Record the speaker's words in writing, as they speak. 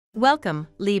Welcome,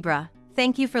 Libra.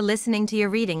 Thank you for listening to your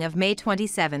reading of May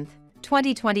 27,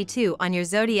 2022 on your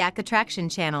Zodiac Attraction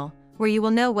channel, where you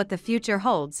will know what the future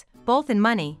holds, both in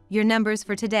money, your numbers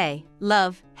for today,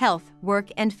 love, health, work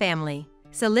and family.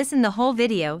 So listen the whole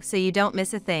video so you don't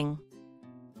miss a thing.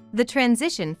 The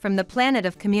transition from the planet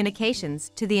of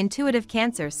communications to the intuitive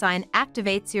Cancer sign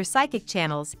activates your psychic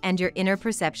channels and your inner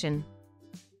perception.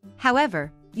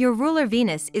 However, your ruler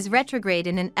Venus is retrograde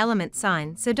in an element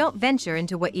sign, so don't venture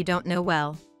into what you don't know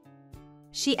well.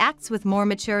 She acts with more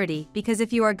maturity because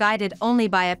if you are guided only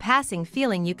by a passing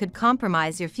feeling you could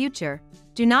compromise your future,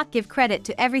 do not give credit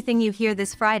to everything you hear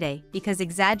this Friday because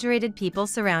exaggerated people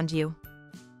surround you.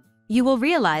 You will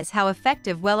realize how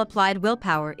effective well-applied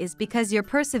willpower is because your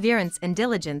perseverance and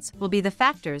diligence will be the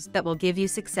factors that will give you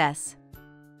success.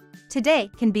 Today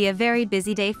can be a very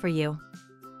busy day for you.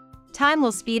 Time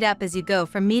will speed up as you go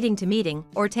from meeting to meeting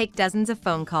or take dozens of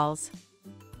phone calls.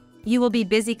 You will be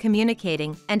busy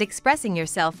communicating and expressing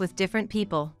yourself with different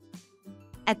people.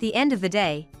 At the end of the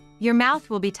day, your mouth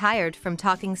will be tired from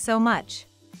talking so much.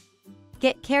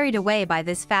 Get carried away by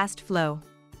this fast flow.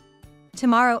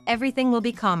 Tomorrow everything will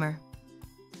be calmer.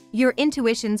 Your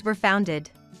intuitions were founded.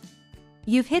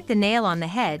 You've hit the nail on the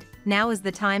head, now is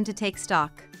the time to take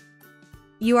stock.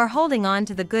 You are holding on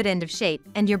to the good end of shape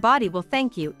and your body will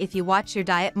thank you if you watch your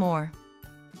diet more.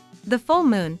 The full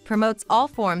moon promotes all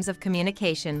forms of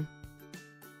communication.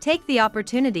 Take the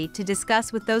opportunity to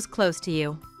discuss with those close to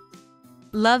you.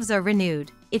 Loves are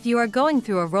renewed. If you are going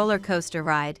through a roller coaster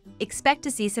ride, expect to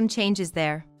see some changes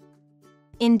there.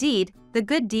 Indeed, the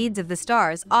good deeds of the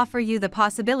stars offer you the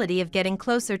possibility of getting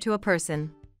closer to a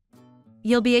person.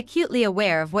 You'll be acutely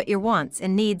aware of what your wants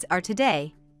and needs are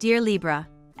today, dear Libra,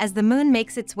 as the moon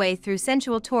makes its way through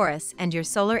sensual Taurus and your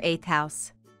solar 8th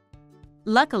house.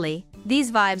 Luckily,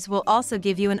 these vibes will also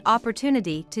give you an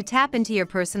opportunity to tap into your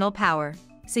personal power,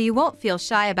 so you won't feel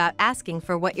shy about asking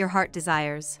for what your heart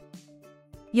desires.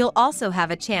 You'll also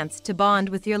have a chance to bond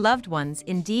with your loved ones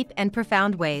in deep and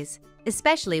profound ways,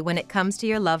 especially when it comes to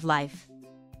your love life.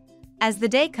 As the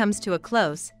day comes to a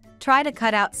close, try to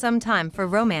cut out some time for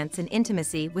romance and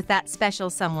intimacy with that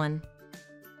special someone.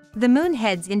 The moon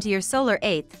heads into your solar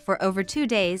 8th for over 2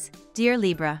 days, dear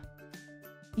Libra.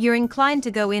 You're inclined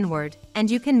to go inward, and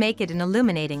you can make it an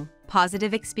illuminating,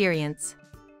 positive experience.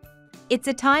 It's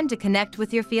a time to connect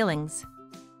with your feelings.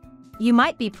 You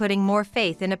might be putting more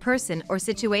faith in a person or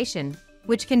situation,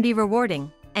 which can be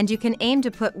rewarding, and you can aim to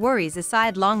put worries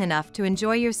aside long enough to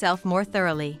enjoy yourself more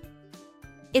thoroughly.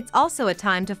 It's also a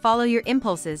time to follow your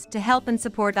impulses to help and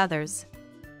support others.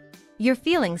 Your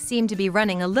feelings seem to be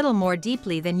running a little more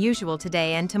deeply than usual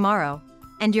today and tomorrow,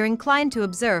 and you're inclined to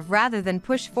observe rather than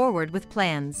push forward with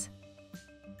plans.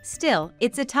 Still,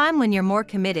 it's a time when you're more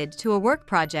committed to a work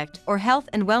project or health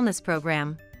and wellness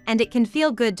program, and it can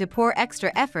feel good to pour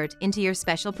extra effort into your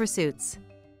special pursuits.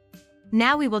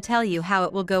 Now we will tell you how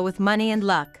it will go with money and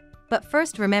luck, but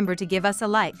first remember to give us a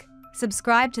like,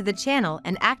 subscribe to the channel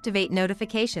and activate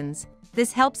notifications.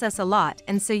 This helps us a lot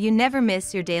and so you never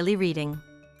miss your daily reading.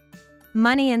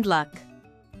 Money and luck.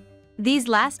 These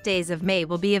last days of May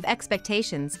will be of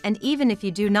expectations, and even if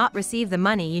you do not receive the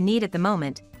money you need at the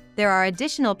moment, there are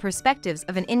additional perspectives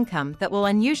of an income that will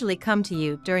unusually come to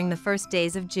you during the first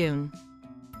days of June.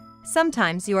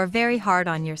 Sometimes you are very hard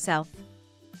on yourself.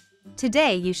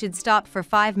 Today you should stop for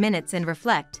 5 minutes and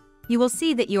reflect. You will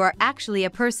see that you are actually a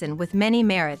person with many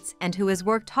merits and who has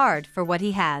worked hard for what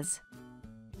he has.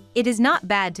 It is not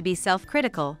bad to be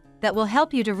self-critical. That will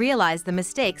help you to realize the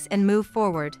mistakes and move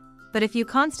forward, but if you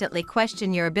constantly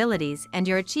question your abilities and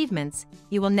your achievements,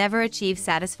 you will never achieve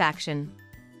satisfaction.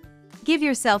 Give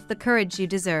yourself the courage you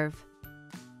deserve.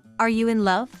 Are you in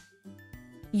love?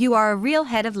 You are a real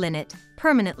head of linnet,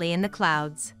 permanently in the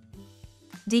clouds.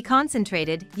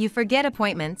 Deconcentrated, you forget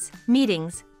appointments,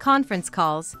 meetings, conference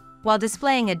calls, while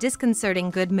displaying a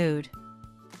disconcerting good mood.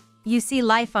 You see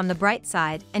life on the bright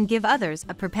side and give others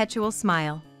a perpetual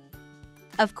smile.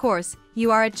 Of course, you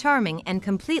are a charming and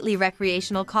completely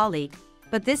recreational colleague,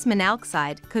 but this manalk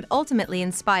side could ultimately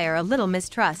inspire a little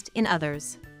mistrust in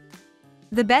others.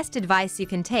 The best advice you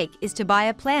can take is to buy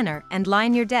a planner and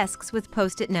line your desks with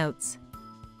post-it notes.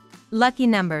 Lucky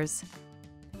numbers.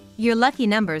 Your lucky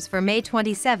numbers for May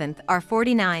 27th are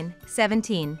 49,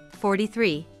 17,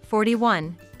 43,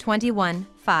 41, 21,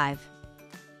 5.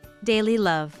 Daily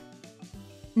love.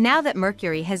 Now that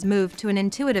Mercury has moved to an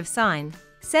intuitive sign,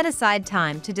 set aside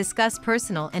time to discuss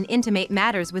personal and intimate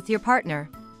matters with your partner,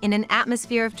 in an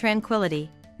atmosphere of tranquility,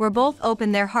 where both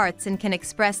open their hearts and can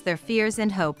express their fears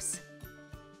and hopes.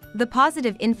 The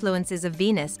positive influences of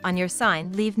Venus on your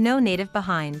sign leave no native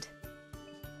behind.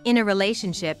 In a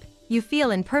relationship, you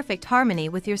feel in perfect harmony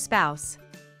with your spouse.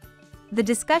 The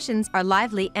discussions are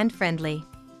lively and friendly.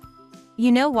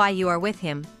 You know why you are with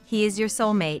him, he is your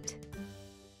soulmate.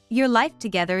 Your life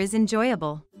together is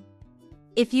enjoyable.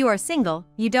 If you are single,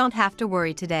 you don't have to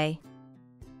worry today.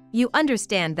 You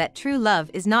understand that true love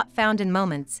is not found in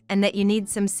moments and that you need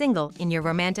some single in your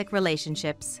romantic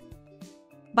relationships.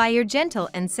 By your gentle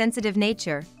and sensitive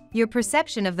nature, your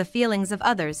perception of the feelings of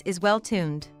others is well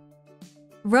tuned.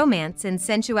 Romance and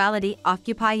sensuality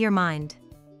occupy your mind.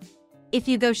 If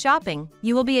you go shopping,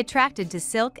 you will be attracted to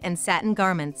silk and satin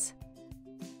garments.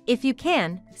 If you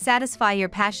can, satisfy your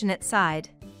passionate side.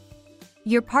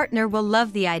 Your partner will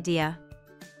love the idea.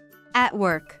 At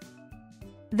work.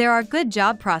 There are good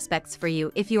job prospects for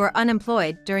you if you are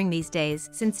unemployed during these days,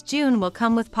 since June will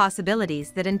come with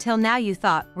possibilities that until now you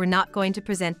thought were not going to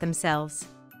present themselves.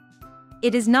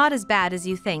 It is not as bad as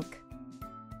you think.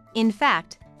 In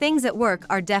fact, things at work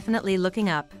are definitely looking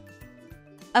up.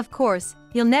 Of course,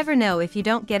 you'll never know if you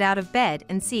don't get out of bed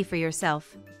and see for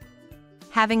yourself.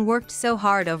 Having worked so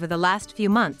hard over the last few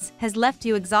months has left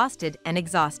you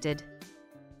exhausted.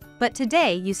 But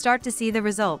today you start to see the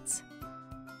results.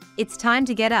 It's time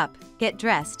to get up, get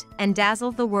dressed, and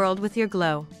dazzle the world with your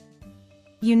glow.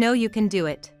 You know you can do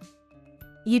it.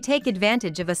 You take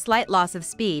advantage of a slight loss of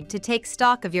speed to take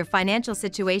stock of your financial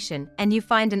situation, and you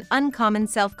find an uncommon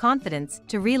self-confidence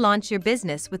to relaunch your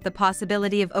business with the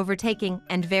possibility of overtaking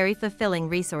and very fulfilling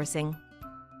resourcing.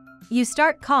 You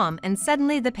start calm and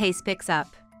suddenly the pace picks up.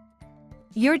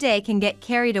 Your day can get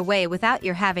carried away without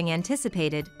your having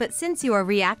anticipated, but since you are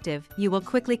reactive, you will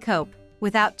quickly cope,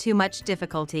 without too much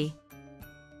difficulty.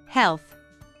 Health.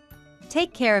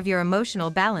 Take care of your emotional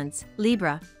balance,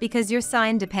 Libra, because your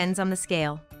sign depends on the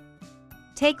scale.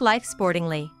 Take life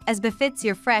sportingly, as befits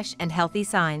your fresh and healthy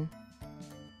sign.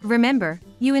 Remember,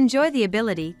 you enjoy the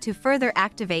ability to further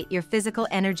activate your physical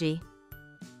energy.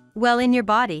 Well in your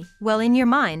body, well in your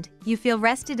mind, you feel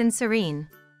rested and serene.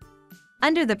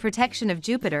 Under the protection of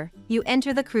Jupiter, you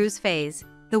enter the cruise phase,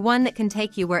 the one that can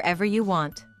take you wherever you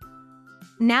want.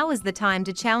 Now is the time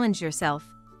to challenge yourself,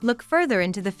 look further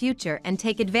into the future and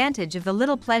take advantage of the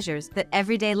little pleasures that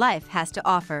everyday life has to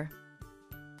offer.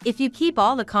 If you keep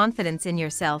all the confidence in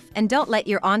yourself and don't let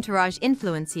your entourage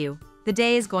influence you, the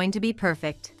day is going to be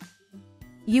perfect.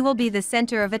 You will be the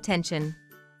center of attention.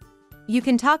 You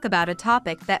can talk about a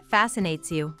topic that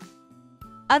fascinates you.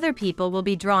 Other people will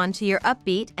be drawn to your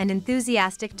upbeat and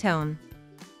enthusiastic tone.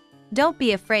 Don't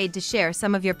be afraid to share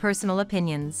some of your personal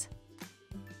opinions.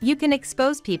 You can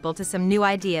expose people to some new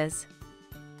ideas.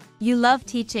 You love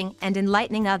teaching and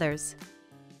enlightening others.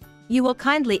 You will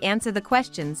kindly answer the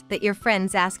questions that your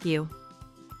friends ask you.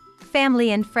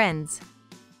 Family and friends.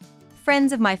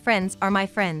 Friends of my friends are my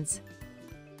friends.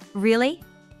 Really?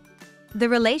 The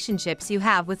relationships you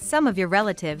have with some of your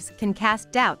relatives can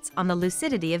cast doubts on the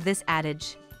lucidity of this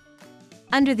adage.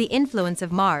 Under the influence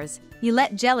of Mars, you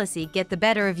let jealousy get the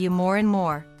better of you more and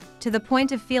more, to the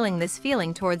point of feeling this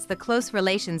feeling towards the close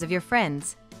relations of your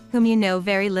friends, whom you know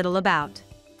very little about.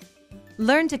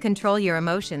 Learn to control your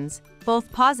emotions,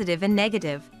 both positive and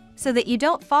negative, so that you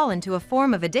don't fall into a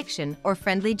form of addiction or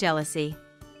friendly jealousy.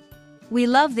 We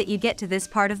love that you get to this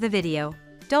part of the video.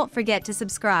 Don't forget to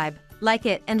subscribe, like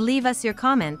it, and leave us your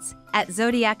comments. At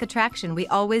Zodiac Attraction we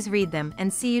always read them,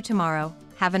 and see you tomorrow.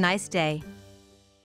 Have a nice day.